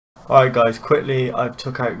Alright guys, quickly, I've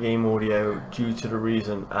took out game audio due to the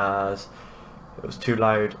reason as it was too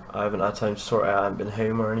loud. I haven't had time to sort it out, I haven't been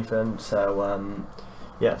home or anything, so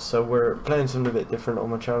yeah, so we're playing something a bit different on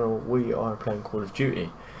my channel. We are playing Call of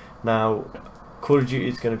Duty. Now, Call of Duty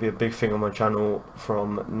is going to be a big thing on my channel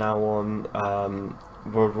from now on.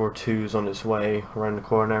 World War II is on its way around the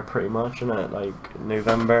corner pretty much, isn't it? Like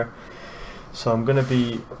November. So I'm going to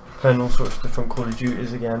be playing all sorts of different Call of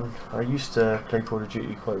Duties again. I used to play Call of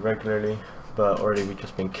Duty quite regularly, but already we've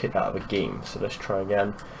just been kicked out of a game, so let's try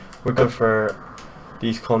again. We'll go for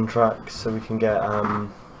these contracts so we can get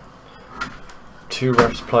 2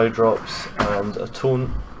 rare supply drops and a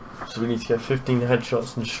taunt. So we need to get 15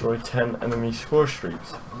 headshots and destroy 10 enemy score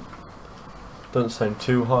streaks. Doesn't sound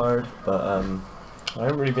too hard, but I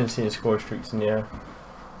haven't really been seeing score streaks in the air.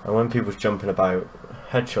 And when people's jumping about,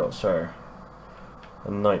 headshots are a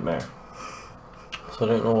nightmare. So I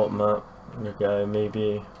don't know what map. I'm gonna go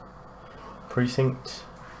maybe precinct.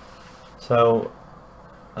 So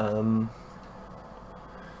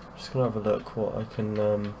just gonna have a look what I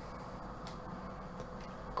can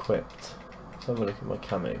equip. Let's have a look at my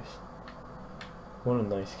camos. What a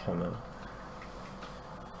nice camo.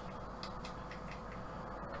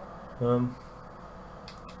 I'm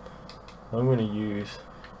gonna use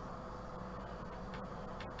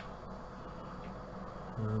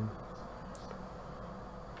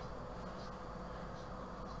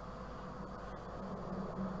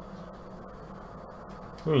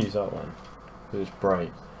I'm gonna use that one because it's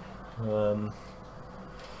bright.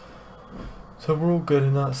 So we're all good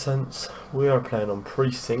in that sense. We are playing on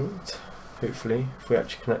precinct, hopefully, if we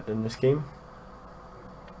actually connect in this game.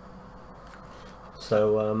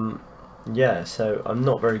 So yeah, so I'm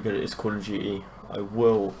not very good at this Call of Duty. I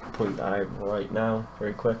will point that out right now,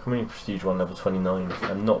 very quick. I'm only Prestige 1 level 29.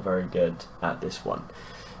 I'm not very good at this one.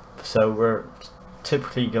 So we're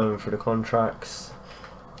typically going for the contracts.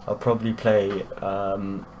 I'll probably play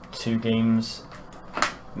 2 games,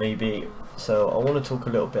 maybe. So I want to talk a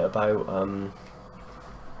little bit about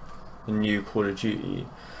the new Call of Duty.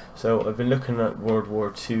 So I've been looking at World War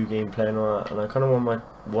II gameplay and all that, and I kind of want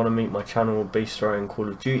to make my channel based around Call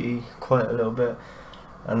of Duty quite a little bit.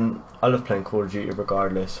 And I love playing Call of Duty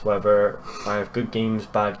regardless, whether I have good games,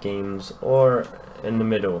 bad games, or in the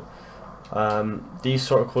middle. These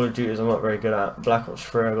sort of Call of Duties I'm not very good at. Black Ops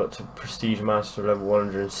 3 I got to Prestige Master level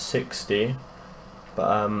 160,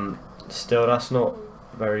 but still that's not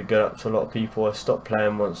very good up to a lot of people. I stopped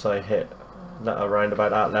playing once I hit that around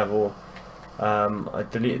about that level. I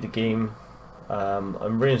deleted the game. I'm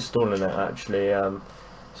reinstalling it actually,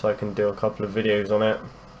 so I can do a couple of videos on it.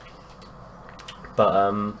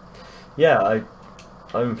 But yeah, I've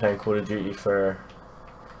been playing Call of Duty for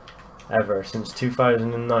ever since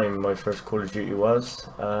 2009. My first Call of Duty was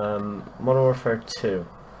Modern Warfare 2,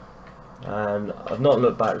 and I've not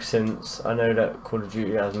looked back since. I know that Call of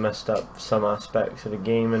Duty has messed up some aspects of the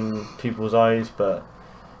game in people's eyes, but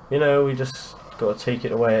you know, we just got to take it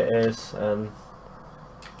the way it is, and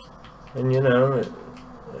you know,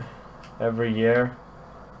 every year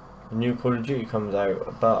a new Call of Duty comes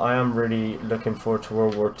out. But I am really looking forward to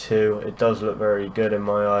World War II. It does look very good in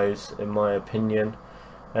my eyes, in my opinion.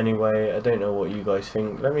 Anyway, I don't know what you guys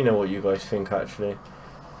think. Let me know what you guys think actually.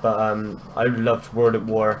 But I loved World at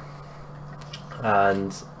War,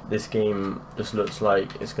 and this game just looks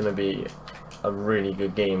like it's going to be a really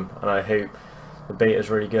good game, and I hope the beta is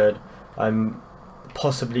really good. I'm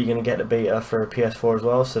possibly going to get the beta for PS4 as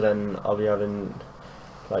well, so then I'll be having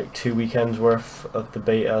like 2 weekends worth of the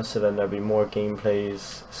beta, so then there'll be more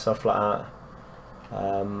gameplays, stuff like that,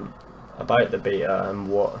 about the beta and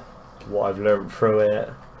what I've learned through it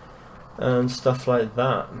and stuff like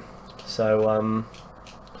that. So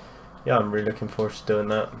yeah, I'm really looking forward to doing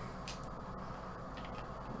that,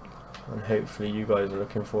 and hopefully you guys are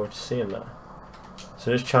looking forward to seeing that.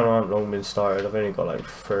 So this channel hasn't long been started. I've only got like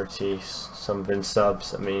 30 something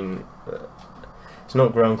subs. I mean, it's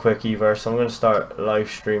not grown quick either, so I'm going to start live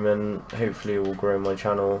streaming. Hopefully it will grow my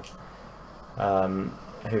channel.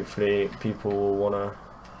 Hopefully people will want to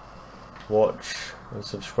watch and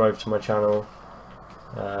subscribe to my channel.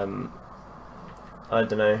 I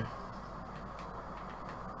don't know,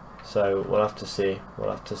 so we'll have to see.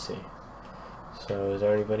 So is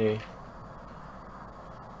there anybody?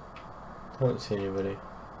 I don't see anybody.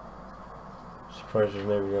 Surprised there's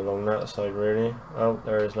nobody along that side really. Oh,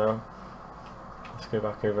 there is now. Let's go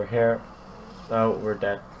back over here. Oh, we're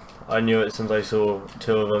dead. I knew it since I saw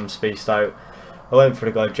 2 of them spaced out. I went for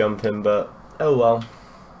the guy jumping, but oh well.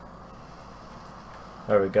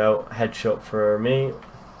 There we go. Headshot for me.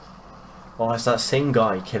 Oh, it's that same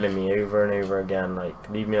guy killing me over and over again. Like,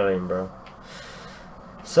 leave me alone, bro.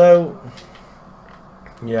 So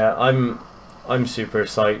yeah, I'm super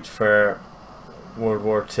psyched for World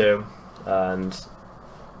War II, and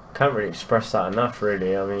can't really express that enough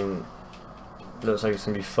really. I mean, looks like it's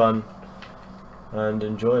gonna be fun and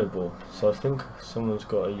enjoyable. So I think someone's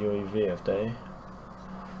got a UAV, have they?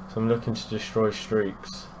 So I'm looking to destroy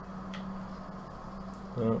streaks.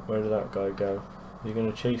 Oh, where did that guy go? Is he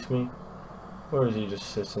gonna chase me? Or is he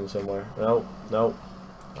just sitting somewhere? No, no.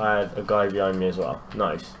 I had a guy behind me as well.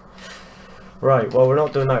 Nice. Right, well, we're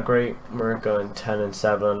not doing that great. We're going 10 and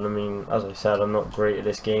 7. I mean, as I said, I'm not great at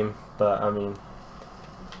this game, but I mean,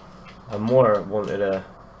 I more wanted to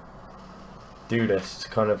do this to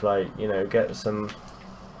kind of like, you know, get some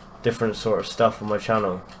different sort of stuff on my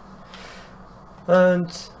channel.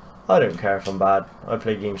 And I don't care if I'm bad. I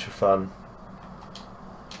play games for fun.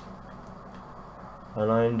 And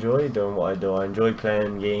I enjoy doing what I do. I enjoy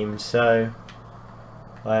playing games, so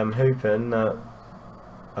I am hoping that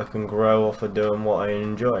I can grow off of doing what I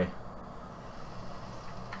enjoy.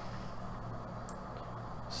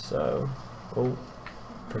 So, oh,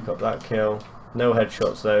 pick up that kill. No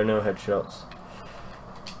headshots though, no headshots.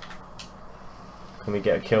 Can we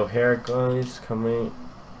get a kill here, guys? Can we?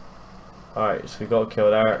 Alright, so we got a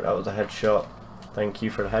kill there. That was a headshot. Thank you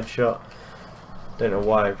for the headshot. Don't know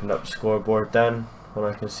why I opened up the scoreboard then, when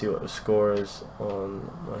I can see what the score is on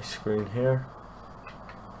my screen here.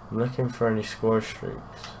 I'm looking for any score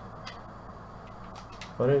streaks.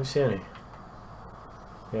 I don't see any.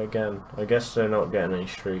 Yeah, again, I guess they're not getting any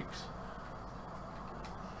streaks.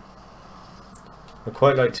 I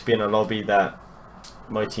quite like to be in a lobby that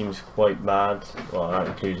my team's quite bad. Well, that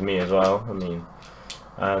includes me as well. I mean,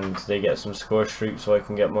 and they get some score streaks so I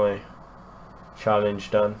can get my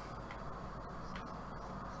challenge done.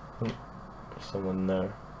 Oh, there's someone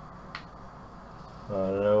there. I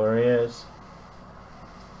don't know where he is.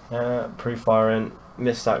 Pre-firing,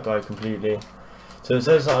 missed that guy completely. So it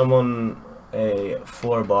says that I'm on a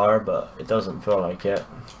 4 bar, but it doesn't feel like it.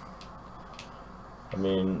 I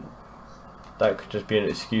mean, that could just be an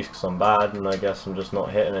excuse because I'm bad and I guess I'm just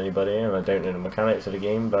not hitting anybody and I don't know the mechanics of the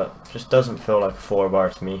game, but it just doesn't feel like a 4 bar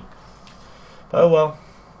to me. But oh well,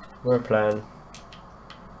 we're playing,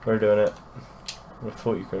 we're doing it. I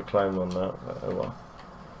thought you could have climbed on that, but oh well.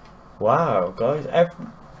 Wow, guys, I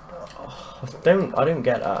don't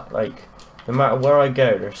get that. Like, no matter where I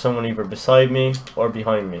go, there's someone either beside me or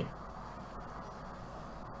behind me.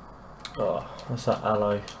 Oh, that's that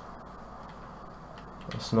ally.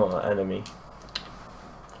 That's not an enemy.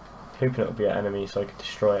 Hoping it'll be an enemy so I can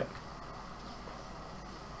destroy it.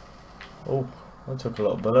 Oh, I took a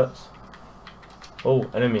lot of bullets. Oh,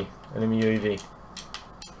 enemy. Enemy UAV.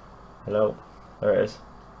 Hello. There it is.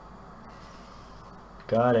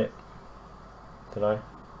 Got it. Did I?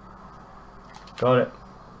 Got it.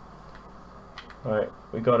 Alright,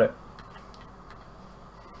 we got it.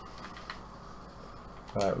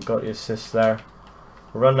 Alright, we got the assist there.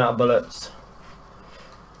 We're running out of bullets.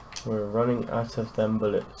 We're running out of them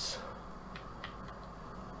bullets.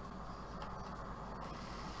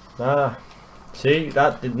 Ah, see,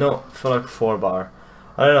 that did not feel like a 4 bar.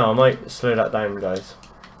 I don't know, I might slow that down, guys.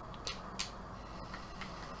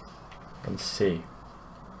 And see.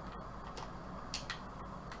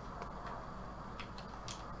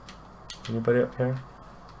 Anybody up here?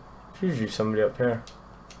 There's usually somebody up here.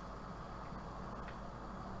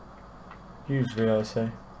 Usually, I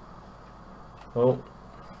say. Oh,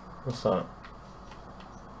 what's that?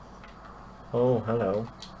 Oh, hello.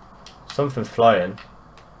 Something flying.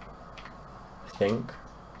 I think.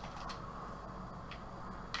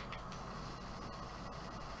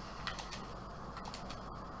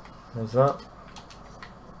 There's that.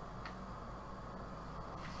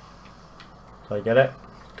 Did I get it?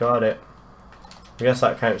 Got it. I guess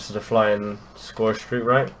that counts as a flying score streak,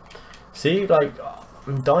 right? See, like,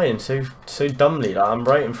 I'm dying so dumbly. Like, I'm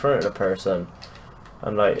right in front of the person,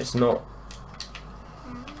 and like, it's not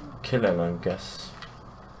killing, I guess.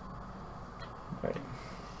 Right.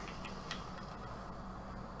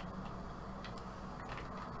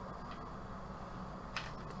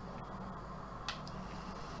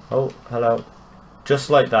 Oh, hello.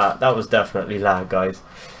 Just like that. That was definitely lag, guys.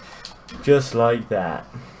 Just like that.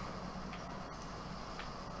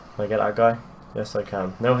 Can I get that guy? Yes, I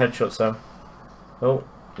can. No headshots though. Oh,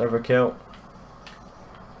 never kill.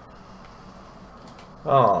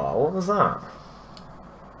 Oh, what was that?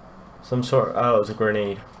 Some sort of... oh, it was a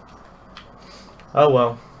grenade. Oh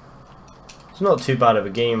well. It's not too bad of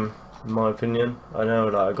a game, in my opinion. I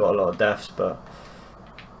know that I got a lot of deaths, but...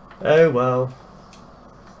 oh well.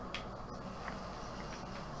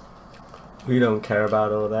 We don't care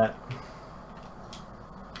about all that.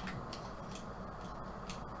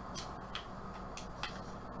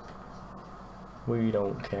 We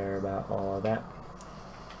don't care about all that.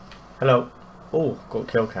 Hello. Oh, got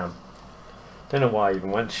kill cam. Don't know why I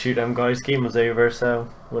even went to shoot them guys. Game was over, so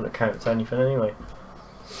wouldn't count to anything anyway.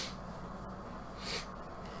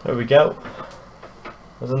 There we go.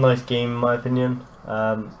 It was a nice game in my opinion.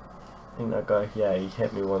 I think that guy, yeah, he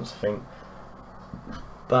hit me once I think.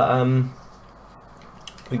 But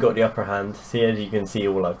we got the upper hand. See, as you can see,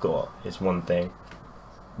 all I've got is one thing.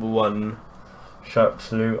 One sharp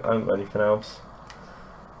salute. I haven't got anything else.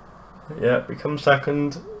 Yeah, become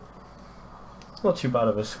second. It's not too bad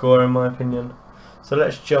of a score in my opinion. So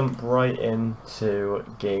let's jump right into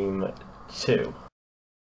game 2.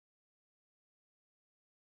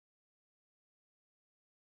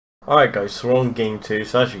 Alright guys, so we're on game 2.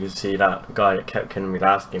 So as you can see, that guy that kept killing me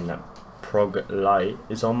last game, that Prog Light,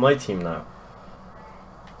 is on my team now.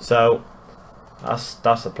 So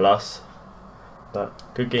that's a plus. But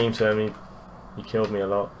good game to him. He killed me a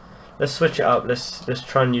lot. Let's switch it up. Let's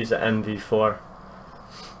try and use the MV4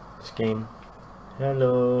 this game.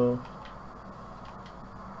 Hello.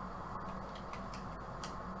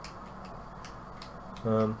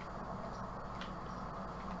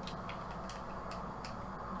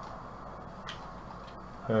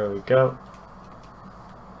 There we go.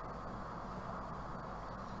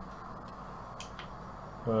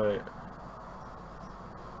 Right.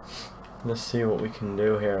 Let's see what we can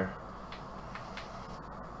do here.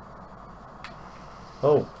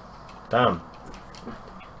 Oh, damn.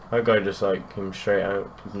 That guy just like came straight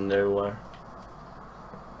out of nowhere.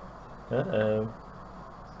 Uh-oh.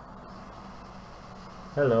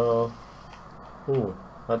 Hello. Ooh,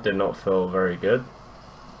 that did not feel very good.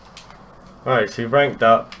 Alright, so we ranked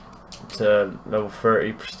up to level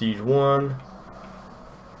 30, Prestige 1.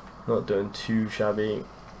 Not doing too shabby.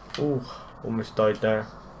 Ooh, almost died there.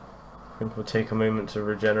 I think we'll take a moment to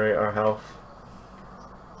regenerate our health.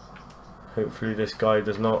 Hopefully this guy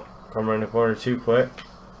does not come around the corner too quick.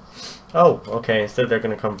 Oh, okay, instead they're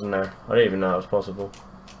going to come from there. I didn't even know that was possible.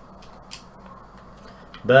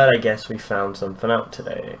 But I guess we found something out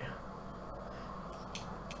today.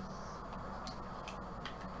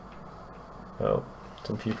 Oh,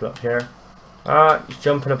 some people up here. Ah, he's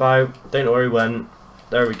jumping about. Don't know where he went.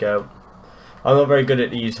 There we go. I'm not very good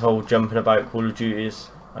at these whole jumping about Call of Duties.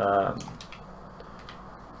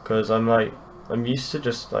 Because I'm used to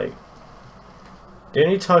just like... The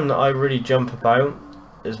only time that I really jump about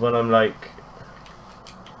is when I'm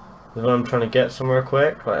trying to get somewhere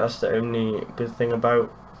quick. Like that's the only good thing about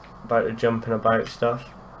the jumping about stuff.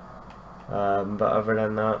 But other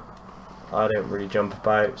than that, I don't really jump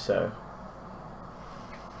about. So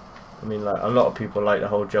I mean, like a lot of people like the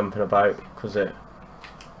whole jumping about because it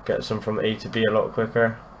gets them from A to B a lot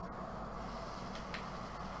quicker.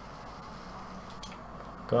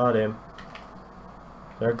 Got him.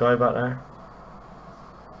 Is there a guy back there?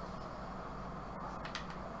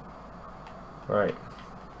 Right.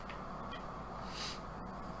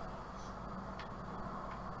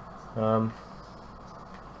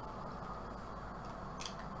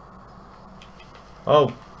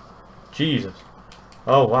 Oh, Jesus.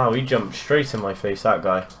 Oh wow, he jumped straight in my face, that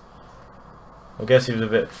guy. I guess he was a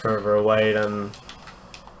bit further away than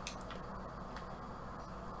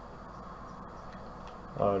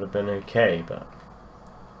I would have been okay, but...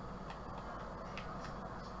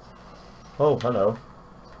 Oh, hello.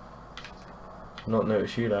 Not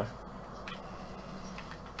noticed you there.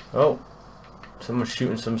 Oh, someone's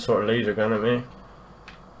shooting some sort of laser gun at me.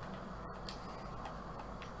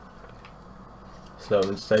 Slow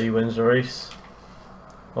and steady wins the race.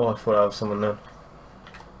 Oh, I thought I was someone there.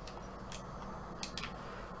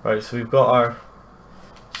 Right, so we've got our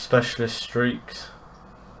specialist streaks.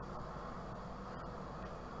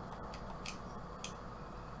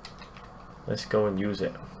 Let's go and use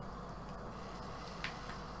it.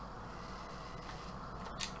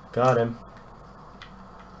 Got him.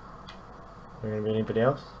 Is there gonna be anybody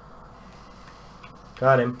else?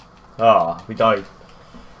 Got him. Ah, we died.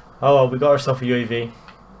 Oh well, we got ourselves a UAV.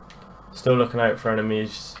 Still looking out for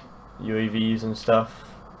enemies, UAVs and stuff.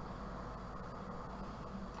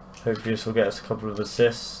 Hopefully this will get us a couple of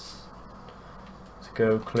assists to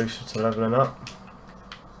go closer to leveling up.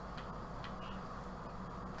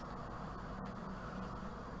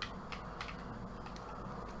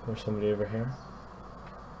 There's somebody over here.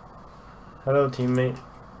 Hello teammate.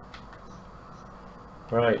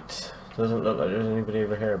 Right, doesn't look like there's anybody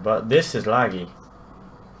over here, but this is laggy.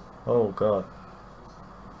 Oh god.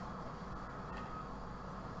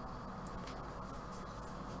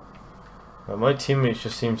 Well, my teammates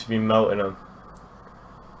just seem to be melting them,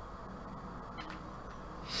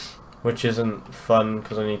 which isn't fun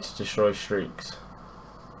because I need to destroy streaks.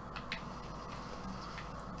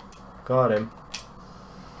 Got him.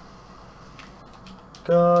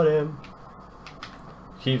 Got him.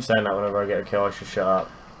 Keep saying that whenever I get a kill, I should shut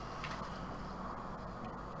up.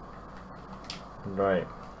 Right.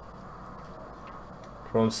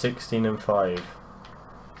 We're on 16 and 5.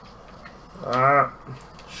 Ah,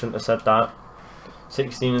 shouldn't have said that.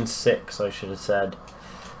 16 and 6, I should have said.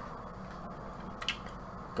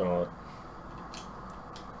 God.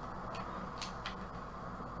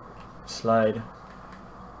 Slide.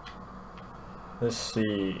 Let's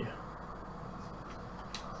see.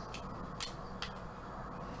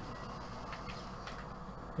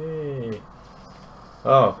 Hey.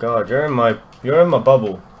 Oh God, you're in my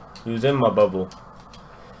bubble. Who's in my bubble?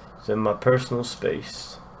 It's in my personal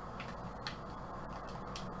space.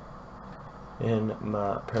 In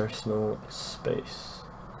my personal space.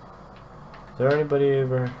 Is there anybody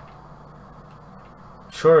over?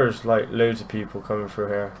 Sure, there's like loads of people coming through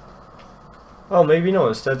here. Oh, maybe not.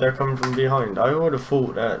 Instead, they're coming from behind. I would have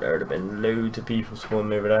thought that there would have been loads of people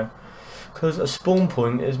spawning over there. Because a spawn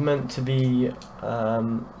point is meant to be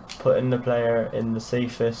putting the player in the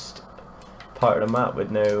safest part of the map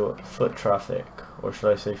with no foot traffic, or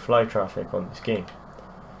should I say fly traffic on this game.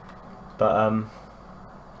 But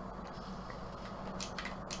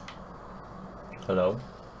hello.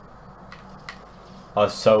 Oh,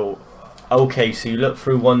 so okay, so you look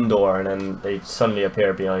through one door and then they suddenly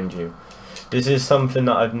appear behind you. This is something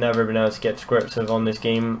that I've never been able to get to grips with on this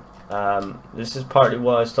game. This is partly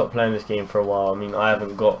why I stopped playing this game for a while. I mean, I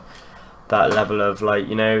haven't got that level of, like,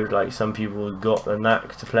 you know, like some people got the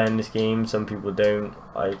knack to playing this game, some people don't.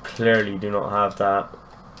 I clearly do not have that,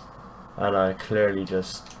 and I clearly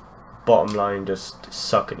just, bottom line, just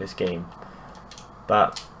suck at this game.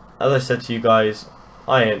 But as I said to you guys,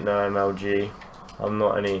 I ain't no MLG. I'm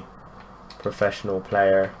not any professional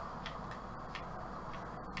player.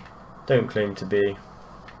 Don't claim to be.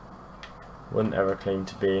 Wouldn't ever claim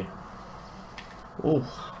to be. Ooh.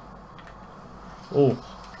 Ooh.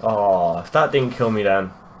 Oh, if that didn't kill me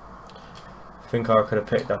then, I think I could have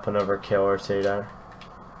picked up another kill or two there.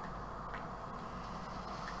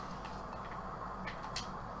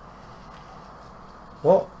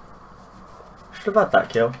 What? Should have had that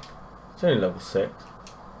kill. It's only level 6.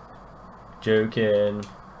 Joking.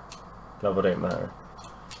 Level don't matter.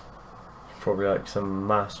 Probably like some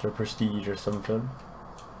master prestige or something.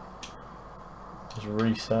 Just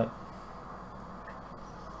reset.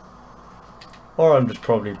 Or I'm just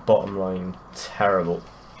probably bottom line terrible.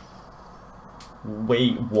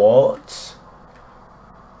 Wait, what?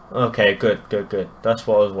 Okay, good, good, good. That's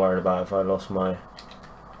what I was worried about, if I lost my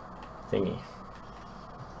thingy.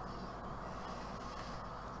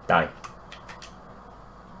 Die.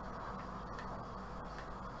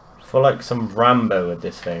 I feel like some Rambo with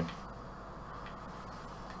this thing.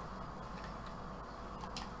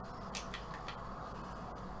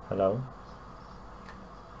 Hello?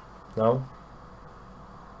 No?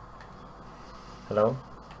 Hello?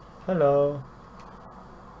 Hello?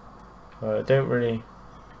 I don't really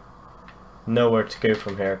know where to go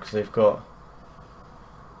from here because they've got...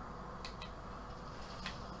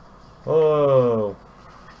 Whoa!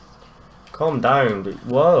 Calm down, dude.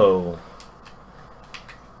 Whoa!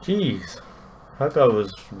 Jeez. That guy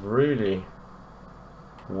was really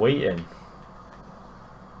waiting.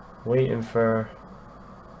 Waiting for...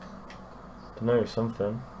 no,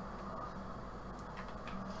 something.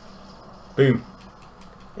 Boom.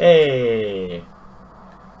 Hey,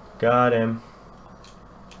 got him.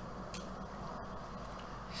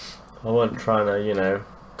 I wasn't trying to, you know,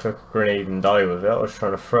 cook a grenade and die with it. I was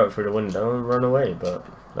trying to throw it through the window and run away, but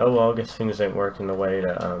oh well, I guess things don't work in the way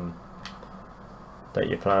that that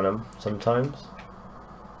you plan them sometimes.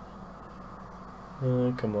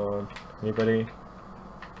 Oh, come on, anybody?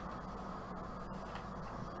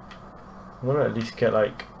 I want to at least get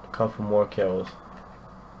like a couple more kills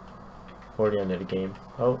before the end of the game.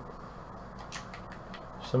 Oh,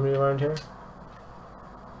 somebody around here?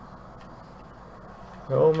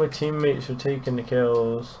 All my teammates are taking the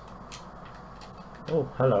kills. Oh,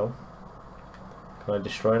 hello. Can I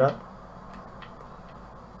destroy that?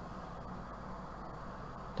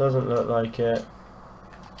 Doesn't look like it.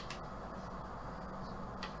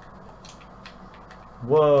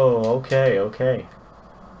 Whoa, okay, okay.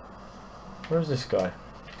 Where's this guy?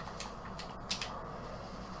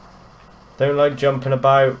 Don't like jumping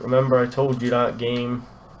about. Remember I told you that game.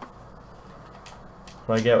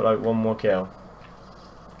 Can I get like one more kill?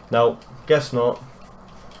 No, guess not.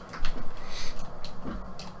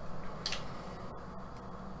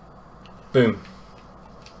 Boom.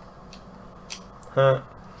 Huh.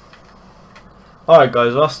 Alright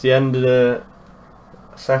guys, that's the end of the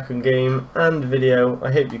second game and video.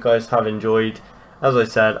 I hope you guys have enjoyed. As I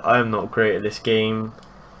said, I am not great at this game.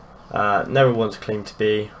 Never once claimed to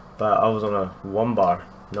be, but I was on a 1 bar.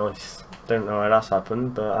 Nice. Don't know how that's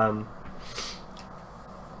happened, but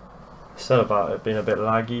still about it being a bit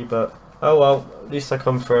laggy, but oh well, at least I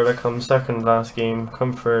come third. I come second last game,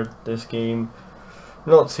 come third this game.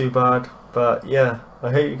 Not too bad, but yeah,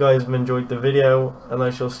 I hope you guys have enjoyed the video, and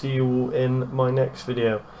I shall see you all in my next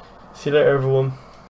video. See you later, everyone.